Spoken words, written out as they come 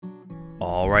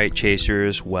All right,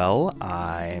 chasers. Well,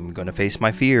 I'm going to face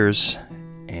my fears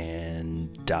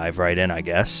and dive right in, I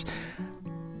guess.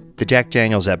 The Jack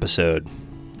Daniels episode.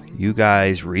 You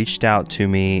guys reached out to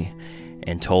me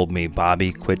and told me,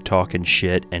 Bobby, quit talking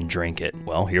shit and drink it.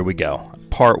 Well, here we go.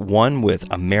 Part 1 with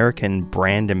American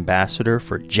brand ambassador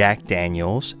for Jack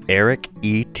Daniels, Eric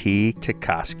E.T.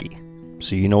 Tikoski.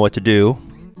 So you know what to do.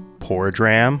 Pour a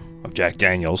dram of Jack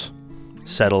Daniels.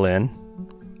 Settle in.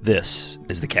 This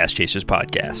is the Cast Chasers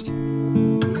Podcast.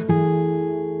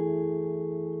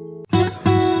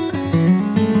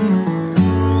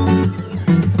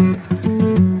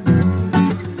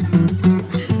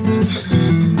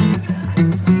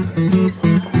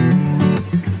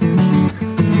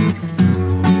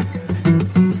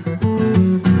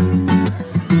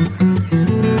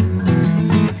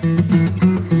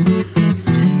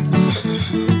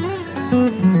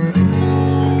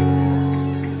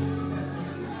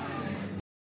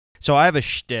 So I have a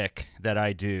shtick that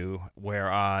I do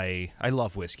where I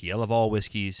love whiskey. I love all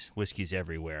whiskeys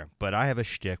everywhere. But I have a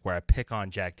shtick where I pick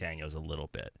on Jack Daniels a little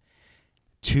bit.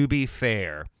 To be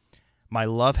fair, my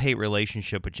love-hate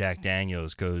relationship with Jack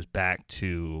Daniels goes back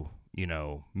to,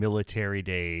 military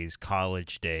days,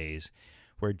 college days,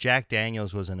 where Jack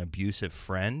Daniels was an abusive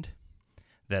friend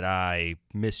that I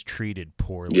mistreated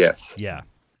poorly. Yes. Yeah.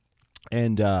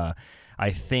 And I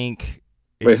think...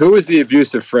 Wait, who was the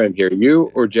abusive friend here?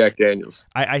 You or Jack Daniels?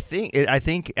 I think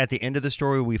at the end of the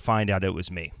story we find out it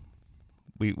was me.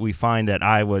 We find that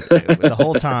I was the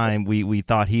whole time we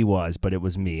thought he was, but it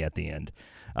was me at the end.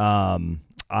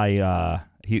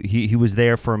 He was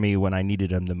there for me when I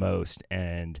needed him the most,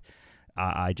 and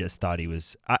I just thought he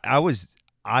was. I was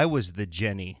the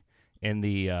Jenny in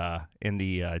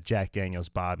the Jack Daniels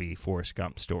Bobby Forrest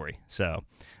Gump story. So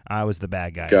I was the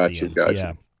bad guy. Gotcha.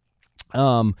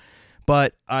 Yeah.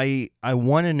 But I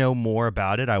want to know more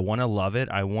about it. I want to love it.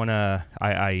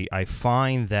 I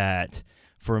find that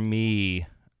for me,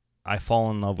 I fall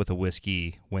in love with a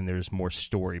whiskey when there's more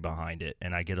story behind it,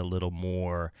 and I get a little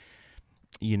more,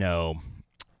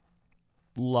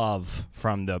 love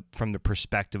from the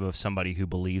perspective of somebody who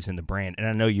believes in the brand. And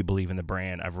I know you believe in the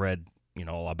brand. I've read,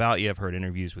 all about you. I've heard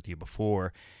interviews with you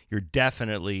before. You're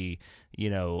definitely,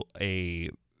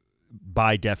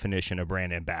 by definition, a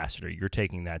brand ambassador. You're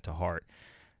taking that to heart.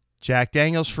 Jack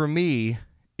Daniels for me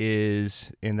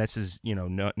is, and this is,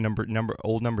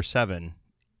 number 7.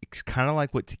 It's kind of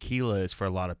like what tequila is for a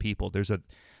lot of people. There's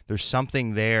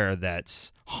something there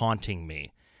that's haunting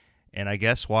me, and I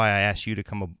guess why I asked you to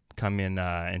come in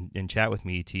and chat with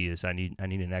me, E.T., is I need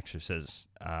an exorcist,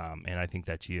 and I think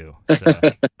that's you. So.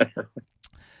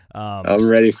 I'm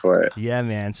ready for it. Yeah,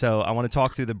 man. So I want to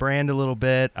talk through the brand a little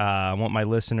bit. I want my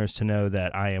listeners to know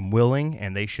that I am willing,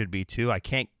 and they should be too. I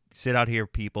can't sit out here,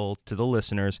 people, to the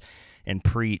listeners and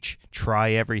preach,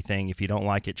 try everything. If you don't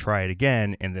like it, try it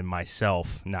again, and then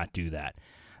myself not do that.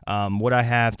 What I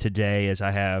have today is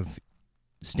I have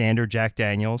standard Jack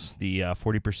Daniels, the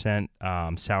 40%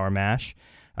 sour mash,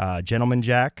 Gentleman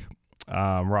Jack,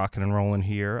 rocking and rolling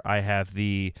here. I have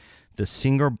the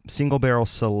single barrel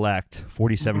select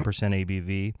 47%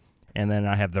 ABV, and then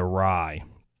I have the rye.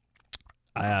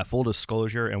 Full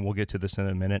disclosure, and we'll get to this in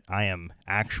a minute, I am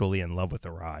actually in love with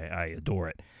the rye. I adore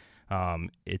it.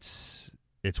 It's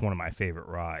one of my favorite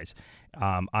ryes.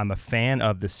 I'm a fan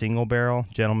of the single barrel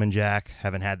Gentleman Jack.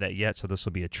 Haven't had that yet, so this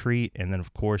will be a treat. And then,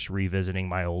 of course, revisiting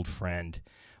my old friend,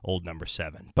 Old Number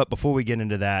 7. But before we get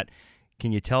into that,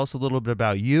 can you tell us a little bit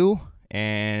about you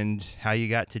and how you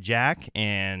got to Jack,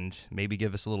 and maybe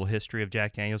give us a little history of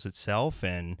Jack Daniels itself,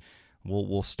 and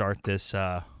we'll start this.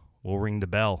 We'll ring the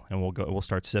bell and we'll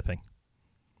start sipping.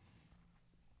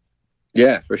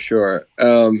 Yeah, for sure.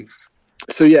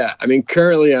 So yeah,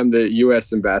 currently I'm the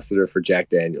U.S. ambassador for Jack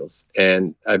Daniels,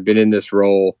 and I've been in this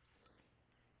role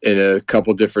in a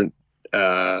couple different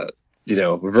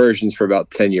versions for about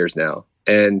 10 years now.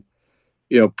 And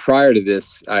prior to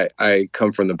this, I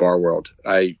come from the bar world.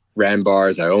 I ran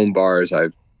bars, I own bars,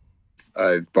 I've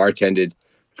bartended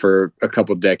for a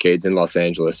couple decades in Los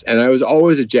Angeles, and I was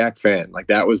always a Jack fan. Like,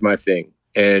 that was my thing.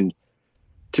 And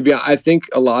to be honest, I think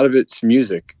a lot of it's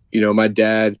music. My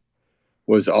dad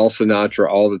was all Sinatra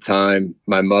all the time.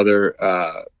 My mother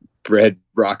bred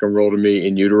rock and roll to me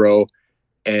in utero,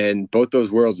 and both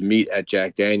those worlds meet at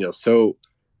Jack Daniels. So,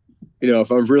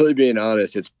 if I'm really being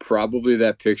honest, it's probably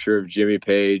that picture of Jimmy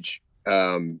Page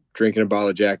drinking a bottle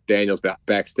of Jack Daniels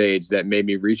backstage that made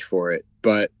me reach for it.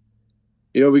 But,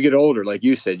 we get older. Like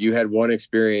you said, you had one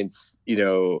experience,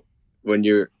 when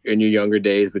you're in your younger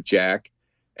days with Jack,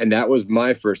 and that was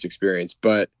my first experience.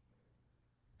 But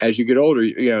as you get older,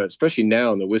 especially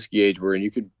now in the whiskey age we're in,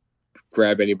 you could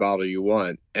grab any bottle you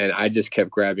want. And I just kept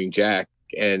grabbing Jack.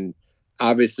 And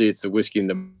obviously it's the whiskey in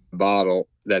the bottle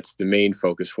that's the main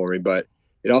focus for me, but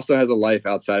it also has a life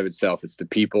outside of itself. It's the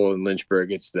people in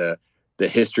Lynchburg. It's the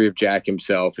history of Jack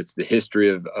himself. It's the history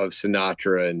of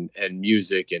Sinatra and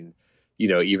music. And, you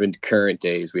know, even current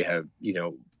days, we have, you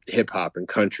know, hip hop and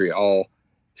country, all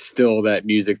still that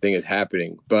music thing is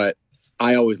happening. But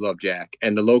I always loved Jack,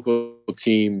 and the local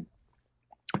team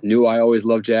knew I always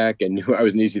loved Jack and knew I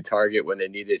was an easy target when they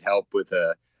needed help with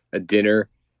a dinner.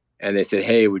 And they said,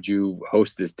 "Hey, would you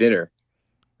host this dinner?"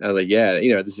 And I was like, "Yeah,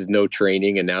 you know, this is no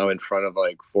training." And now in front of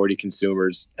like 40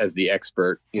 consumers as the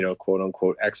expert, you know, quote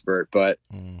unquote expert. But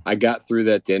I got through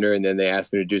that dinner, and then they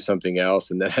asked me to do something else.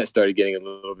 And then I started getting a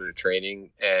little bit of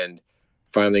training and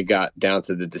finally got down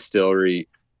to the distillery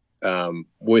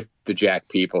with the Jack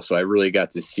people. So I really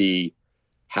got to see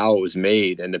how it was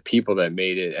made and the people that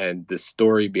made it and the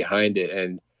story behind it.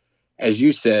 And as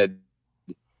you said,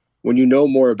 when you know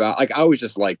more about, like, I was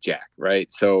just like Jack,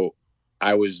 right? So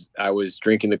I was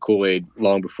drinking the Kool-Aid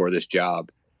long before this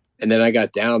job. And then I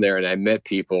got down there and I met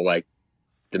people like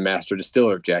the master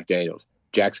distiller of Jack Daniels,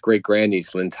 Jack's great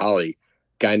grandniece, Lynn Tolley,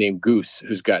 guy named Goose,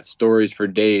 who's got stories for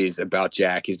days about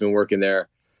Jack. He's been working there,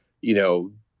 you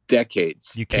know,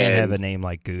 decades. You can't have a name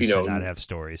like Goose, you know, and not have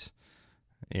stories.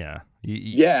 Yeah.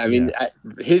 I mean,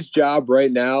 his job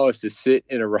right now is to sit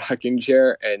in a rocking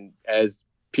chair, and as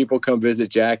people come visit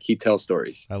Jack, he tells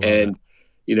stories. And that.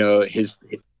 You know, his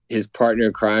partner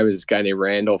in crime is this guy named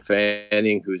Randall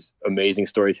Fanning, who's an amazing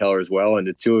storyteller as well. And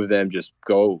the two of them just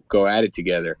go at it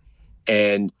together.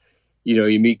 And, you know,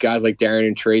 you meet guys like Darren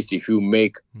and Tracy who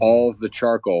make all of the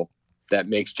charcoal that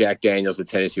makes Jack Daniels a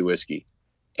Tennessee whiskey.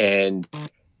 And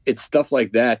it's stuff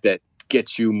like that that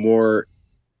gets you more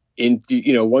in,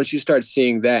 you know, once you start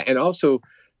seeing that. And also,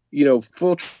 you know,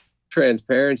 full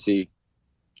transparency,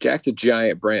 Jack's a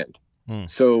giant brand.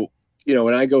 So, you know,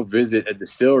 when I go visit a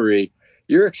distillery,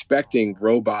 you're expecting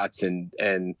robots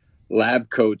and lab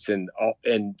coats and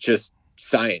just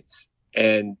science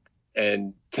and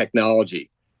technology.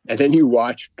 And then you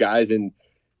watch guys in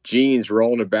jeans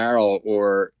rolling a barrel,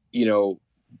 or, you know,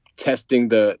 testing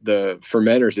the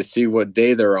fermenters to see what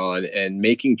day they're on, and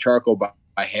making charcoal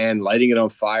by hand, lighting it on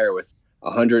fire with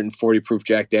 140 proof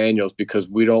Jack Daniels, because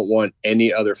we don't want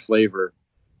any other flavor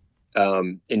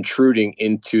intruding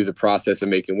into the process of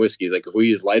making whiskey. Like if we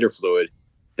use lighter fluid,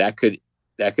 that could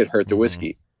hurt the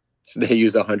whiskey. So they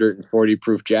use 140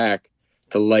 proof Jack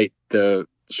to light the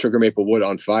sugar maple wood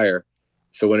on fire.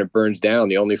 So when it burns down,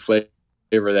 the only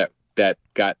flavor that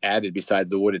got added besides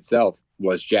the wood itself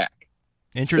was Jack.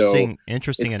 Interesting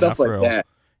enough, like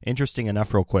interesting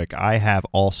enough, real quick. I have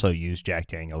also used Jack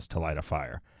Daniels to light a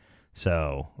fire.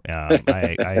 So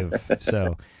I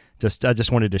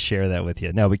just wanted to share that with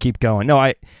you. No, but keep going. No,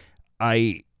 I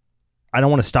don't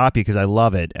want to stop you because I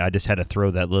love it. I just had to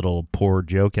throw that little poor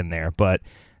joke in there. But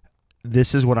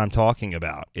this is what I'm talking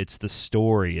about. It's the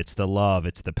story. It's the love.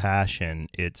 It's the passion.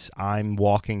 I'm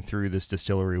walking through this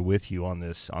distillery with you on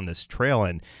this trail,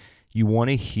 and you want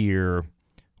to hear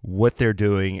what they're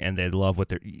doing, and they love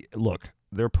what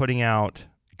they're putting out.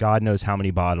 God knows how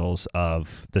many bottles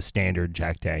of the standard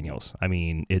Jack Daniels. I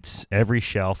mean, it's every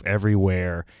shelf,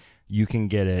 everywhere. You can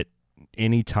get it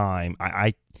anytime.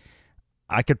 I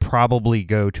could probably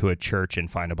go to a church and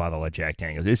find a bottle of Jack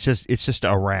Daniels. It's just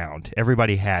around.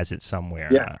 Everybody has it somewhere.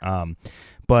 Yeah.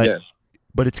 But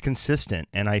it's consistent,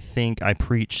 and I think I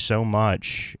preach so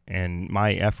much, and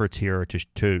my efforts here are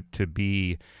to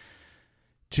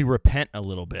repent a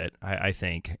little bit, I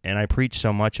think. And I preach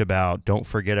so much about, don't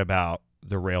forget about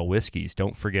the rail whiskeys.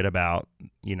 Don't forget about,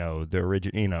 you know, the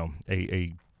original, you know,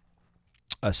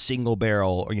 a single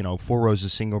barrel, you know, Four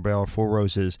Roses single barrel, Four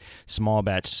Roses small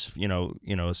batch, you know,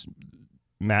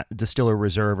 distiller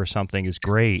reserve or something is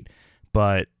great,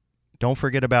 but don't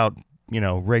forget about, you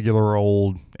know, regular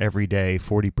old everyday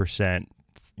 40%,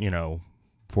 you know,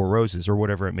 Four Roses or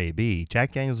whatever it may be.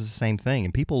 Jack Daniels is the same thing,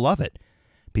 and people love it.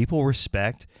 People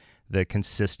respect the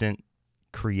consistent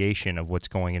creation of what's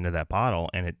going into that bottle,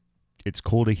 and it's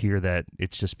cool to hear that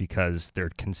it's just because they're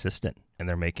consistent and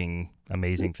they're making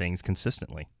amazing things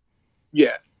consistently.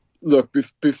 Yeah. Look,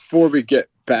 before we get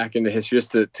back into history,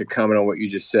 just to comment on what you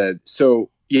just said. So,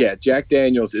 yeah, Jack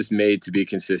Daniels is made to be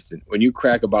consistent. When you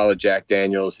crack a bottle of Jack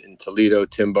Daniels in Toledo,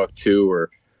 Timbuktu, or,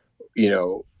 you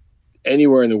know,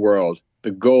 anywhere in the world,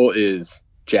 the goal is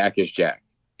Jack is Jack.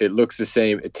 It looks the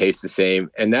same. It tastes the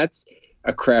same. And that's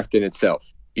a craft in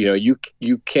itself. You know, you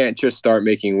can't just start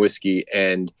making whiskey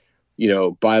and, you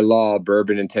know, by law,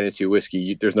 bourbon and Tennessee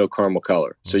whiskey, there's no caramel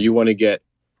color. So you want to get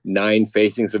 9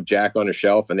 facings of Jack on a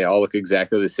shelf and they all look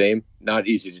exactly the same. Not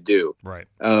easy to do. Right.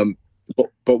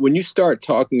 But when you start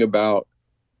talking about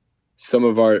some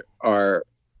of our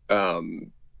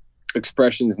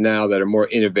expressions now that are more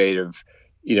innovative,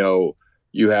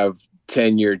 you have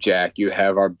 10-year Jack, you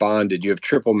have our bonded, you have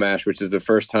triple mash, which is the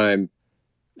first time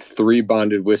 3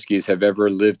 bonded whiskeys have ever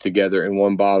lived together in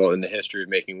one bottle in the history of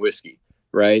making whiskey,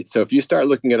 right? So if you start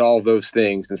looking at all of those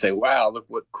things and saying, wow, look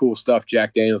what cool stuff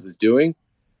Jack Daniels is doing,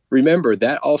 remember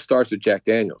that all starts with Jack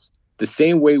Daniels. The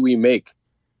same way we make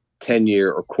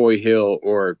 10-year or Coy Hill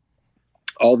or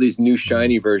all these new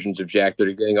shiny versions of Jack that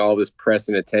are getting all this press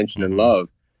and attention and love,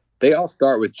 they all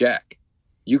start with Jack.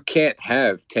 You can't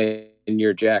have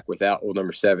 10-year Jack without Old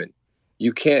Number 7.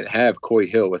 You can't have Coy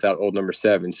Hill without Old Number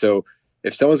 7. So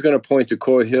if someone's going to point to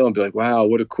Coy Hill and be like, wow,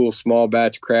 what a cool small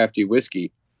batch crafty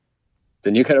whiskey,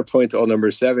 then you got to point to Old Number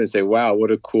 7 and say, wow,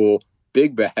 what a cool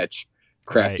big batch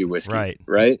crafty whiskey.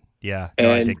 Right. Yeah.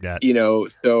 No, I think that,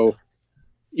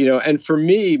 and for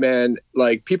me, man,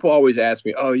 like people always ask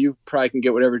me, oh, you probably can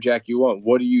get whatever Jack you want.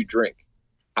 What do you drink?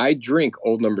 I drink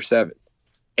Old Number 7.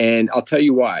 And I'll tell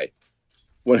you why.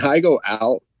 When I go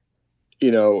out,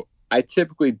 I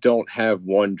typically don't have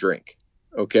one drink.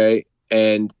 Okay.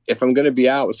 And if I'm going to be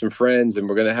out with some friends and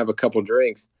we're going to have a couple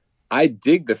drinks, I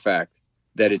dig the fact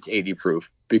that it's 80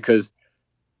 proof because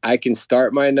I can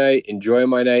start my night, enjoy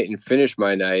my night, and finish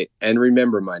my night and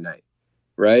remember my night.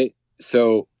 Right.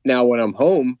 So now when I'm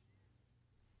home,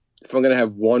 if I'm going to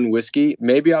have one whiskey,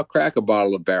 maybe I'll crack a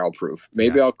bottle of barrel proof.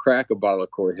 Maybe I'll crack a bottle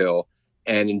of Coy Hill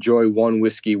and enjoy one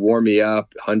whiskey, warm me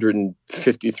up,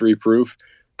 153 proof.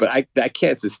 But I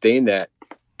can't sustain that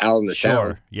out in the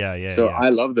town. So I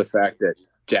love the fact that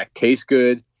Jack tastes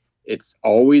good. It's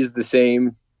always the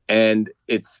same. And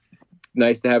it's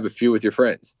nice to have a few with your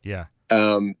friends. Yeah.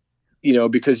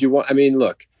 Because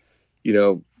look,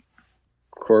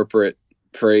 corporate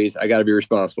phrase, I got to be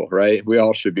responsible, right? We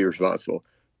all should be responsible.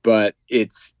 But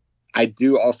I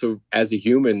do also, as a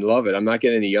human, love it. I'm not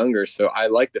getting any younger, so I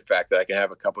like the fact that I can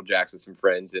have a couple Jacks with some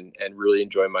friends and really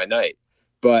enjoy my night.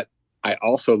 But I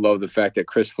also love the fact that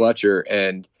Chris Fletcher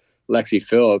and Lexi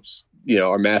Phillips,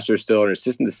 our master distiller and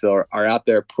assistant distiller, are out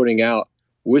there putting out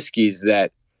whiskeys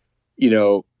that,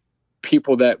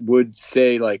 people that would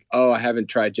say like, oh, I haven't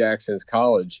tried Jack since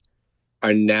college,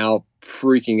 are now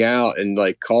freaking out and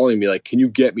like calling me like, can you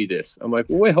get me this? I'm like,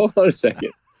 wait, hold on a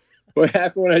second. What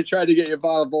happened when I tried to get you a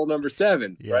bottle of Old Number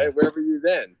 7, right? Where were you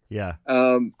then? Yeah.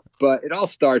 But it all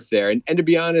starts there. And to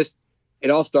be honest, it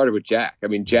all started with Jack. I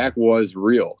mean, Jack was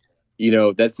real.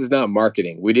 This is not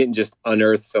marketing. We didn't just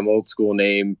unearth some old school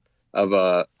name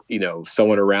of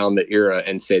someone around the era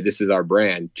and say, this is our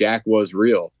brand. Jack was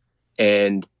real.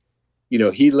 And,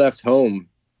 he left home,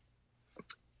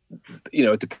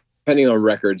 depending on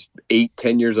records,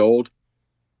 8-10 years old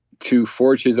to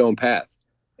forge his own path.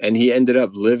 And he ended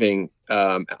up living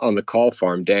on the Call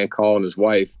farm. Dan Call and his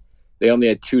wife, they only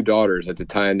had 2 daughters at the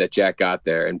time that Jack got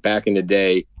there. And back in the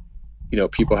day,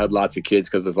 people had lots of kids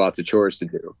because there's lots of chores to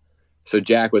do. So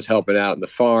Jack was helping out in the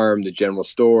farm, the general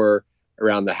store,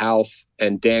 around the house.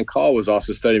 And Dan Call was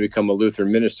also studying to become a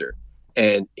Lutheran minister.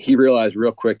 And he realized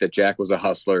real quick that Jack was a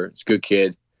hustler. He's a good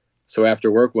kid. So after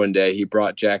work one day, he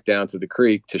brought Jack down to the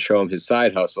creek to show him his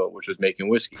side hustle, which was making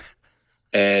whiskey.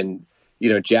 And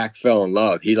Jack fell in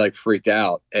love. He like freaked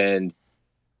out. And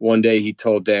one day he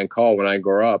told Dan Call, when I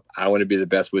grow up, I want to be the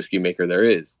best whiskey maker there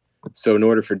is. So in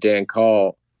order for Dan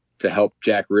Call to help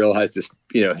Jack realize this,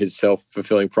 his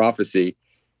self-fulfilling prophecy,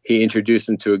 he introduced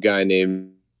him to a guy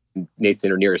named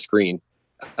Nathan or Nearest Green,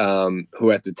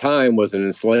 who at the time was an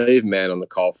enslaved man on the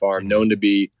Call farm, known to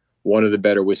be one of the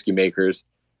better whiskey makers.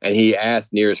 And he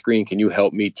asked Nearest Green, can you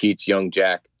help me teach young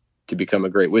Jack to become a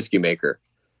great whiskey maker?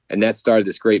 And that started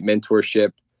this great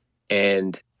mentorship.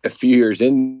 And a few years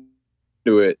into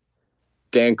it,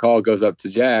 Dan Call goes up to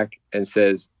Jack and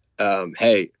says,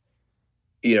 hey,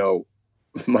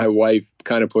 my wife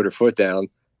kind of put her foot down.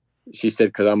 She said,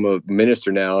 because I'm a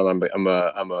minister now and I'm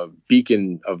a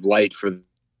beacon of light for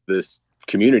this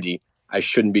community, I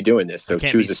shouldn't be doing this. So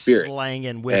choose the spirit.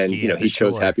 Slanging whiskey and he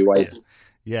chose Happy Wife.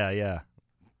 Yeah,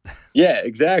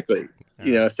 exactly.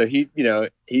 So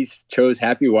he chose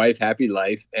Happy Wife, Happy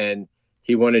Life, and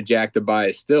he wanted Jack to buy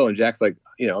a still. And Jack's like,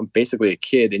 I'm basically a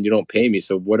kid and you don't pay me.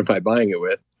 So what am I buying it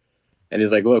with? And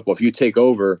he's like, look, well, if you take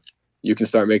over, you can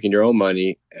start making your own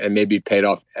money and maybe pay it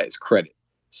off as credit.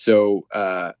 So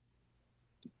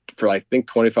for I think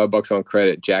 $25 on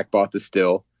credit, Jack bought the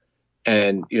still.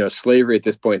 And, slavery at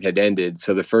this point had ended.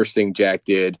 So the first thing Jack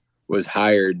did was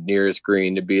hired Nearest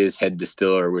Green to be his head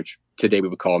distiller, which today we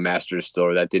would call a master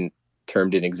distiller. That term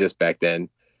didn't exist back then.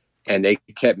 And they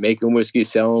kept making whiskey,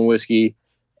 selling whiskey.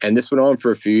 And this went on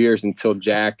for a few years until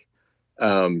Jack,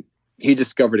 he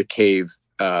discovered a cave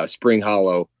Spring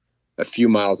Hollow, a few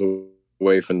miles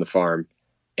away from the farm.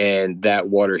 And that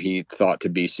water he thought to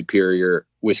be superior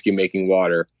whiskey making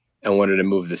water and wanted to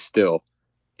move the still.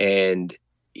 And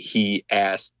he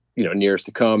asked, Nearest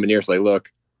to come, and Nearest like,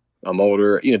 look, I'm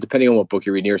older, depending on what book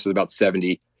you read, Nearest was about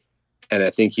 70. And I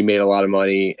think he made a lot of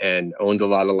money and owned a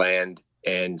lot of land.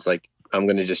 And it's like, I'm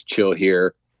going to just chill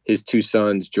here. His two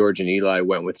sons, George and Eli,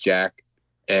 went with Jack.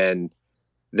 And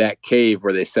that cave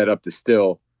where they set up the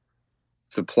still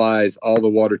supplies all the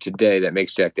water today that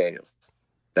makes Jack Daniels.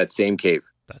 That same cave.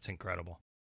 That's incredible.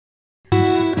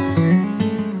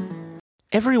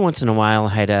 Every once in a while,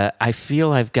 Haida, I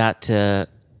feel I've got to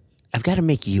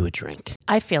make you a drink.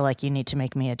 I feel like you need to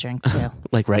make me a drink too.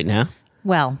 Like right now?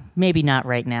 Well, maybe not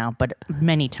right now, but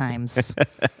many times.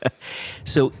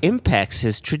 So Impex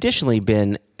has traditionally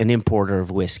been an importer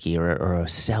of whiskey or a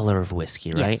seller of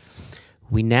whiskey, right? Yes.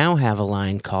 We now have a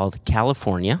line called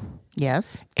California.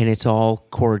 Yes. And it's all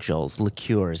cordials,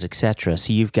 liqueurs, etc.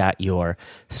 So you've got your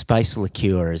spice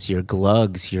liqueurs, your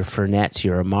glugs, your fernets,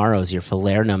 your amaros, your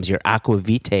falernums, your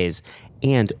aquavites,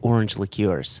 and orange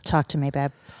liqueurs. Talk to me,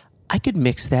 babe. I could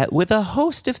mix that with a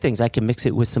host of things. I could mix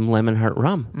it with some lemon heart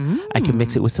rum. I could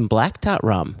mix it with some black tot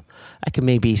rum. I could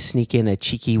maybe sneak in a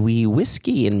cheeky wee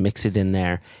whiskey and mix it in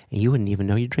there. And you wouldn't even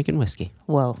know you're drinking whiskey.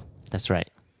 Whoa. That's right.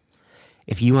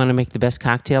 If you want to make the best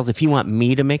cocktails, if you want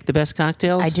me to make the best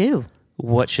cocktails, I do.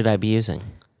 What should I be using?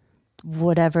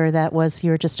 Whatever that was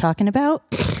you were just talking about.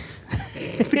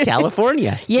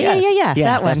 California. Yeah,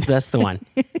 that one. That's the one.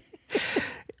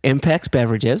 Impex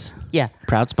Beverages. Yeah.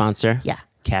 Proud sponsor. Yeah.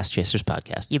 Cast Chasers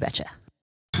Podcast. You betcha.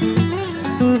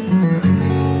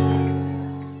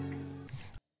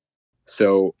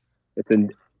 So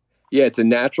it's a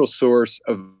natural source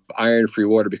of iron-free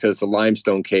water because it's a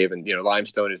limestone cave, and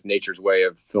limestone is nature's way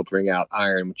of filtering out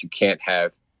iron, which you can't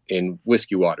have in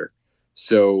whiskey water.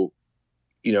 So,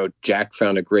 Jack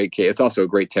found a great cave. It's also a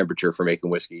great temperature for making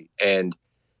whiskey, and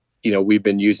we've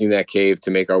been using that cave to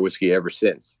make our whiskey ever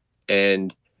since.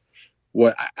 And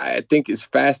what I think is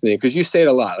fascinating, because you say it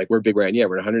a lot, like we're a big brand, yeah,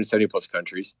 we're in 170 plus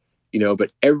countries,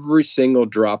 but every single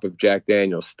drop of Jack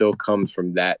Daniels still comes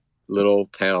from that little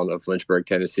town of Lynchburg,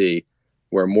 Tennessee,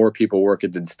 where more people work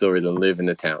at the distillery than live in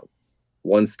the town.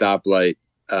 One stoplight,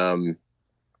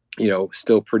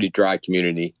 still pretty dry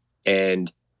community.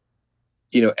 And,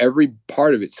 every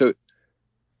part of it. So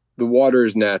the water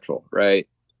is natural, right?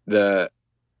 The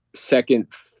second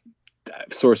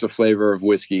source of flavor of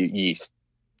whiskey, yeast.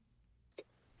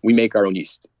 We make our own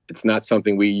yeast. It's not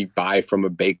something we buy from a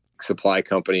bake supply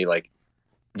company like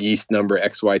yeast number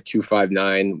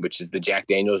XY259, which is the Jack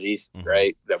Daniels yeast,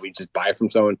 right? That we just buy from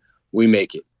someone. We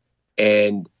make it.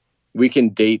 And we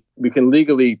can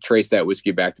legally trace that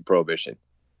whiskey back to Prohibition.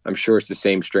 I'm sure it's the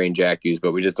same strain Jack used,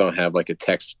 but we just don't have like a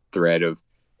text thread of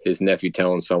his nephew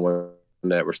telling someone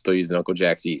that we're still using Uncle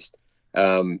Jack's yeast.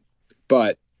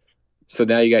 But so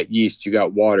now you got yeast, you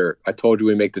got water. I told you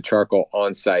we make the charcoal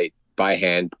on site by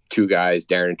hand, two guys,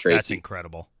 Darren and Tracy. That's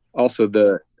incredible. Also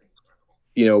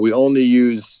we only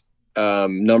use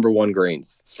number one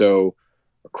grains. So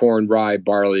corn, rye,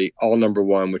 barley, all number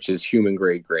one, which is human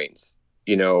grade grains,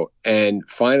 and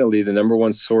finally the number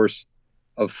one source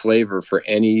of flavor for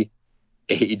any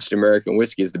aged American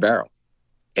whiskey is the barrel.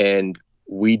 And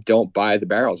we don't buy the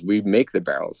barrels. We make the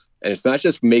barrels. And it's not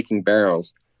just making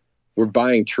barrels. We're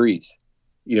buying trees.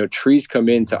 Trees come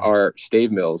into our stave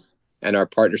mills and our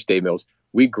partner stave mills.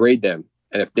 We grade them.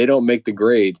 And if they don't make the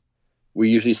grade, we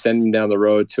usually send them down the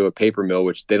road to a paper mill,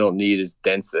 which they don't need as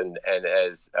dense and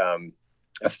as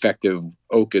effective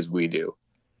oak as we do.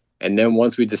 And then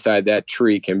once we decide that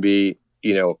tree can be,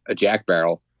 a Jack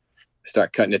barrel,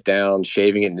 start cutting it down,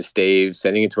 shaving it into staves,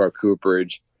 sending it to our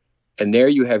cooperage. And there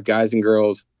you have guys and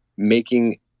girls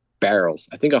making barrels.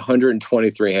 I think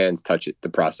 123 hands touch the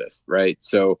process, right?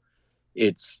 So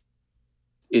it's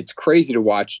crazy to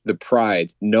watch the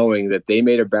pride knowing that they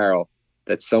made a barrel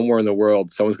that somewhere in the world,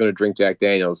 someone's going to drink Jack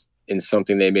Daniels in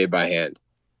something they made by hand.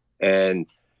 And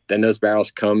then those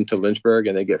barrels come to Lynchburg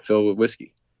and they get filled with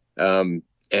whiskey. I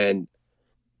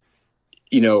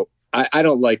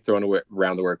don't like throwing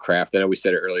around the word craft. I know we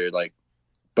said it earlier,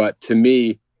 but to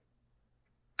me,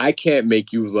 I can't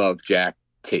make you love Jack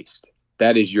taste.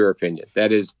 That is your opinion.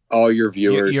 That is all your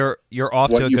viewers. You're off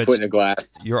what to a you good put in a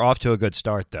glass. You're off to a good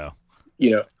start, though.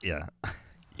 Yeah.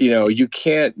 You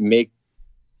can't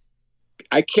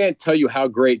I can't tell you how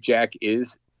great Jack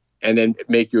is and then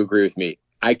make you agree with me.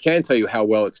 I can tell you how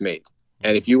well it's made.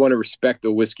 And if you want to respect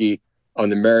the whiskey on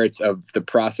the merits of the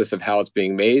process of how it's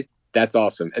being made, that's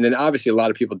awesome. And then obviously a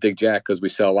lot of people dig Jack because we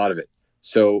sell a lot of it.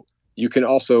 So you can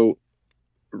also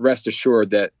rest assured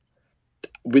that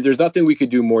there's nothing we could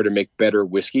do more to make better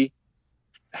whiskey.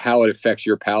 How it affects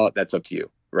your palate, that's up to you,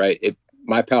 right?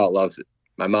 My palate loves it.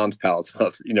 My mom's palate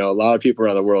loves it. A lot of people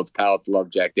around the world's palates love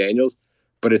Jack Daniels,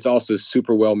 but it's also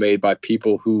super well made by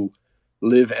people who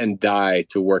live and die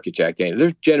to work at Jack Daniels.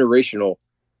 There's generational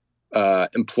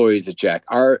employees at Jack.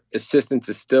 Our assistant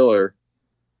distiller,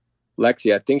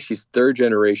 Lexi, I think she's third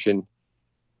generation.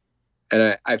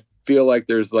 And I feel like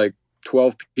there's like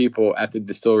 12 people at the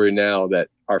distillery now that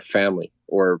are family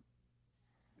or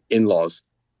in-laws.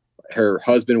 Her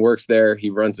husband works there. He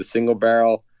runs a single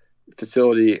barrel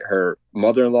facility. Her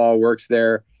mother-in-law works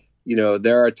there.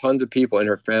 There are tons of people in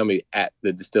her family at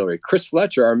the distillery. Chris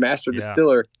Fletcher, our master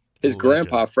distiller, his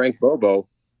grandpa, Frank Bobo,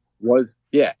 was,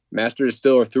 master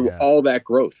distiller through all that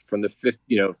growth from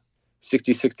the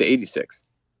 66 to 86.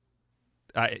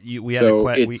 We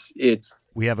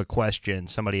have a question.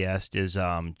 Somebody asked, is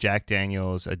Jack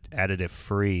Daniels additive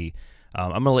free?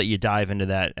 I'm going to let you dive into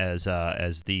that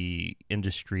as the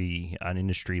industry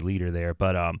leader there.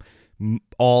 But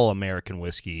all American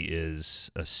whiskey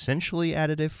is essentially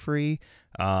additive free.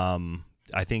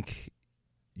 I think,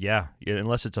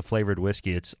 unless it's a flavored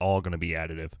whiskey, it's all going to be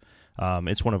additive.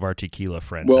 It's one of our tequila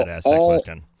friends that asked that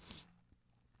question.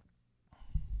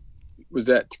 Was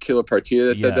that Tequila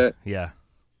Partida that said that? Yeah.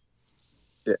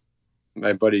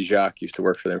 My buddy Jacques used to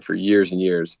work for them for years and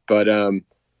years. But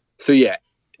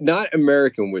not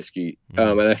American whiskey.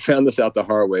 And I found this out the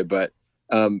hard way, but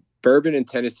bourbon and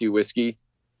Tennessee whiskey,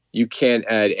 you can't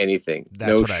add anything.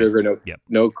 No sugar,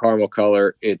 no caramel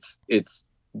color. It's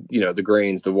the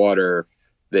grains, the water,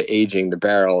 the aging, the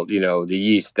barrel, the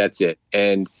yeast. That's it.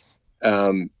 And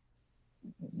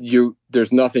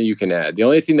there's nothing you can add. The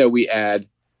only thing that we add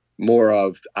more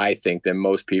of, I think, than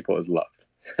most people is love.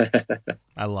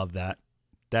 I love that.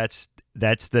 That's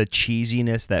the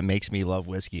cheesiness that makes me love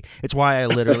whiskey. It's why I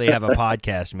literally have a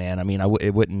podcast, man. I mean,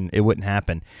 it wouldn't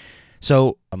happen.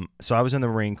 So I was in the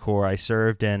Marine Corps. I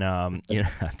served in I'm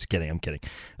just kidding. I'm kidding.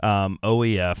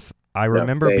 OEF. I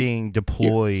remember being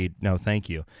deployed. No, thank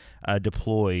you.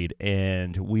 Deployed,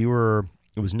 and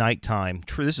it was nighttime.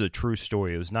 This is a true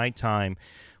story. It was nighttime.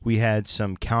 We had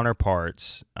some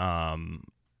counterparts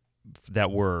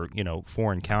that were,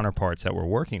 foreign counterparts that were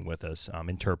working with us,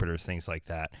 interpreters, things like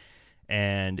that.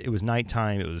 And it was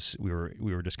nighttime. We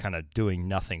were just kind of doing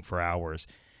nothing for hours.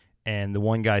 And the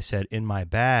one guy said, "In my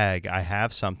bag, I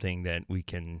have something that we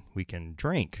can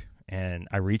drink." And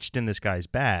I reached in this guy's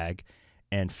bag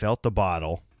and felt the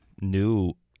bottle,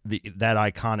 knew that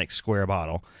iconic square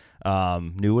bottle,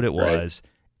 knew what it was.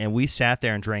 And we sat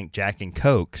there and drank Jack and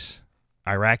Cokes,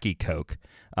 Iraqi Coke,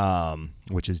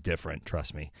 which is different,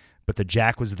 trust me. But the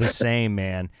Jack was the same,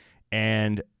 man.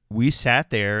 And we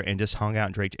sat there and just hung out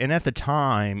and drank. And at the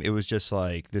time, it was just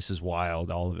like, this is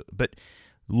wild, all of it. But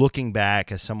looking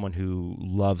back as someone who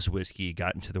loves whiskey,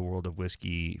 got into the world of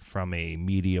whiskey from a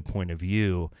media point of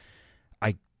view,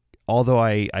 although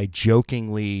I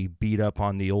jokingly beat up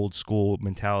on the old school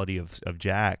mentality of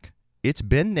Jack, it's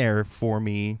been there for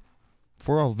me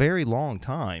for a very long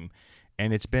time.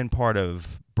 And it's been part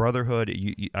of brotherhood.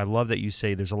 I love that you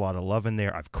say there's a lot of love in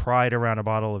there. I've cried around a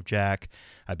bottle of Jack.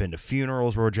 I've been to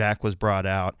funerals where Jack was brought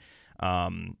out.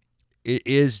 It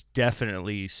is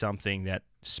definitely something that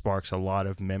sparks a lot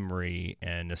of memory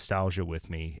and nostalgia with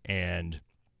me. And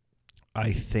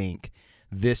I think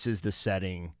this is the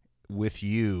setting with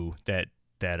you that's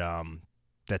going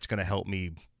to help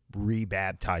me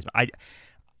rebaptize.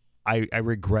 I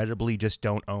regrettably just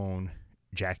don't own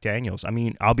Jack Daniels. I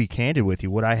mean, I'll be candid with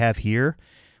you. What I have here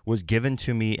was given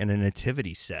to me in a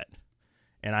nativity set.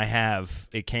 And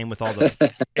it came with all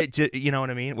the, you know what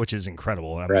I mean? Which is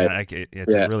incredible. I mean,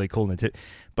 it's a really cool nativity.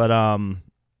 But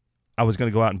I was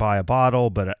going to go out and buy a bottle,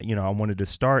 but I wanted to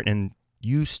start, and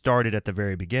you started at the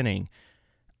very beginning.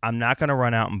 I'm not going to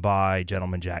run out and buy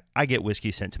Gentleman Jack. I get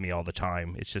whiskey sent to me all the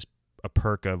time. It's just a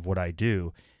perk of what I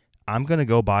do. I'm going to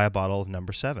go buy a bottle of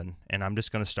number 7, and I'm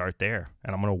just going to start there,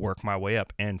 and I'm going to work my way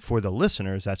up. And for the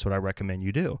listeners, that's what I recommend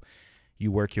you do.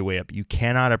 You work your way up. You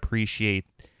cannot appreciate,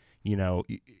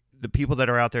 the people that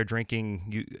are out there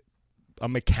drinking a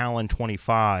Macallan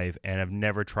 25 and have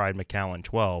never tried Macallan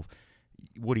 12.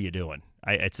 What are you doing?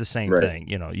 It's the same thing.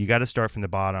 You got to start from the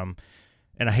bottom.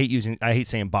 And I hate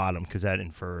saying bottom because that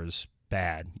infers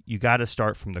bad. You got to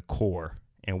start from the core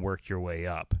and work your way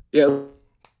up. Yeah.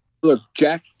 Look,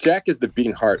 Jack is the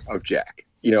beating heart of Jack,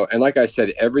 and like I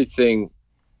said, everything,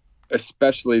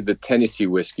 especially the Tennessee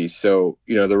whiskey. So,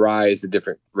 the rye is a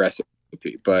different recipe,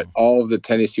 but all of the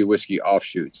Tennessee whiskey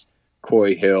offshoots,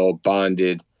 Coy Hill,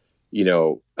 Bonded,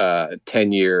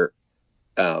 10-year,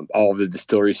 all of the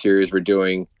distillery series we're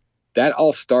doing, that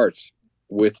all starts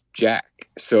with Jack.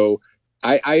 So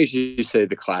I usually say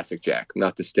the classic Jack,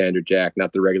 not the standard Jack,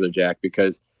 not the regular Jack,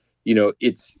 because, you know,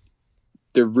 if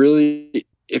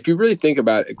you really think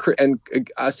about it, and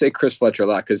I say Chris Fletcher a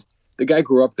lot because the guy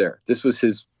grew up there. This was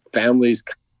his family's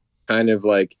kind of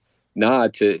like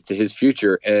nod to his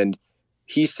future. And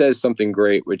he says something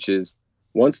great, which is,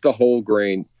 once the whole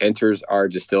grain enters our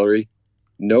distillery,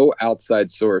 no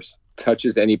outside source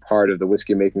touches any part of the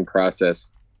whiskey making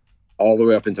process all the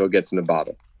way up until it gets in the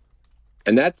bottle.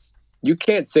 And you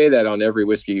can't say that on every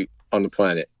whiskey on the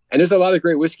planet. And there's a lot of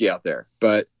great whiskey out there.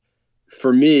 But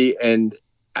for me, and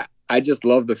I just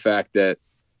love the fact that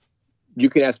you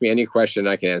can ask me any question and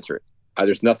I can answer it.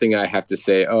 There's nothing I have to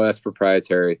say, oh, that's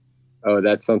proprietary. Oh,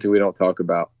 that's something we don't talk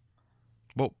about.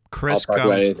 Well, Chris,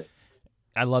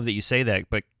 I love that you say that,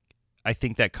 but I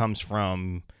think that comes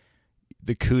from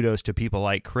the kudos to people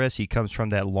like Chris. He comes from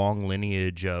that long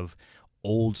lineage of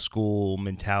old school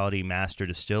mentality master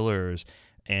distillers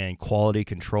and quality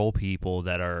control people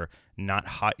that are not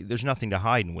high. There's nothing to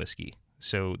hide in whiskey.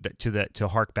 So to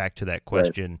hark back to that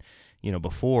question, right, you know,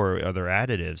 before, are there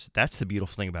additives? That's the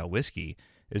beautiful thing about whiskey,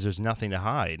 is there's nothing to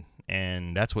hide,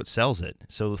 and that's what sells it.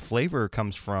 So the flavor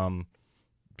comes from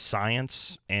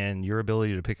science and your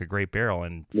ability to pick a great barrel.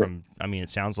 And it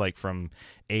sounds like from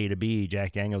A to B,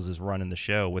 Jack Daniel's is running the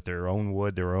show with their own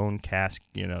wood, their own cask,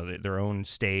 you know, their own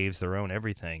staves, their own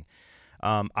everything.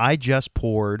 I just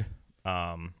poured.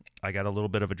 I got a little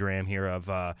bit of a dram here of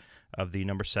the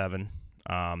number 7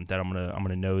 that I'm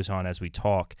gonna nose on as we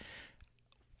talk.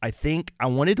 I think I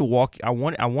wanted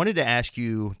to ask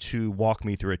you to walk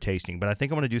me through a tasting, but I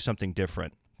think I'm going to do something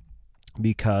different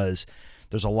because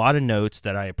there's a lot of notes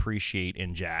that I appreciate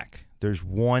in Jack. There's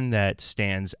one that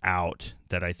stands out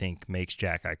that I think makes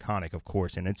Jack iconic, of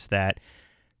course, and it's that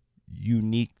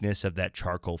uniqueness of that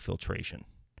charcoal filtration.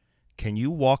 Can you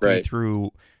walk me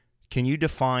through? Can you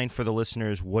define for the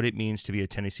listeners what it means to be a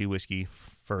Tennessee whiskey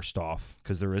first off?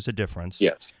 Because there is a difference.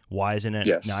 Yes. Why isn't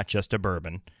it not just a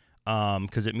bourbon?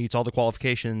 Because it meets all the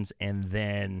qualifications, and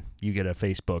then you get a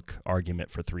Facebook argument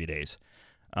for 3 days.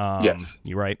 Yes.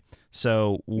 You're right.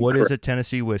 So what is a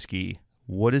Tennessee whiskey?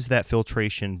 What is that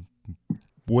filtration?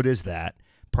 What is that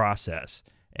process?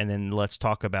 And then let's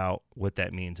talk about what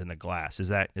that means in the glass. Is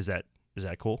that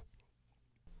cool?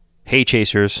 Hey,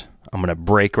 Chasers, I'm going to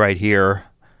break right here.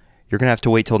 You're going to have to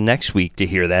wait till next week to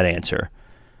hear that answer.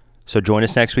 So join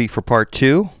us next week for part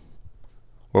 2,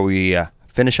 where we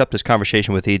finish up this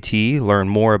conversation with AT, learn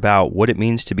more about what it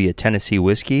means to be a Tennessee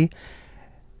whiskey,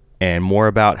 and more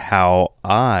about how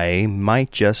I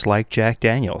might just like Jack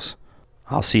Daniel's.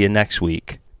 I'll see you next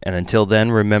week. And until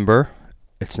then, remember,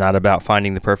 it's not about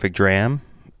finding the perfect dram.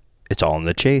 It's all in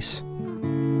the chase.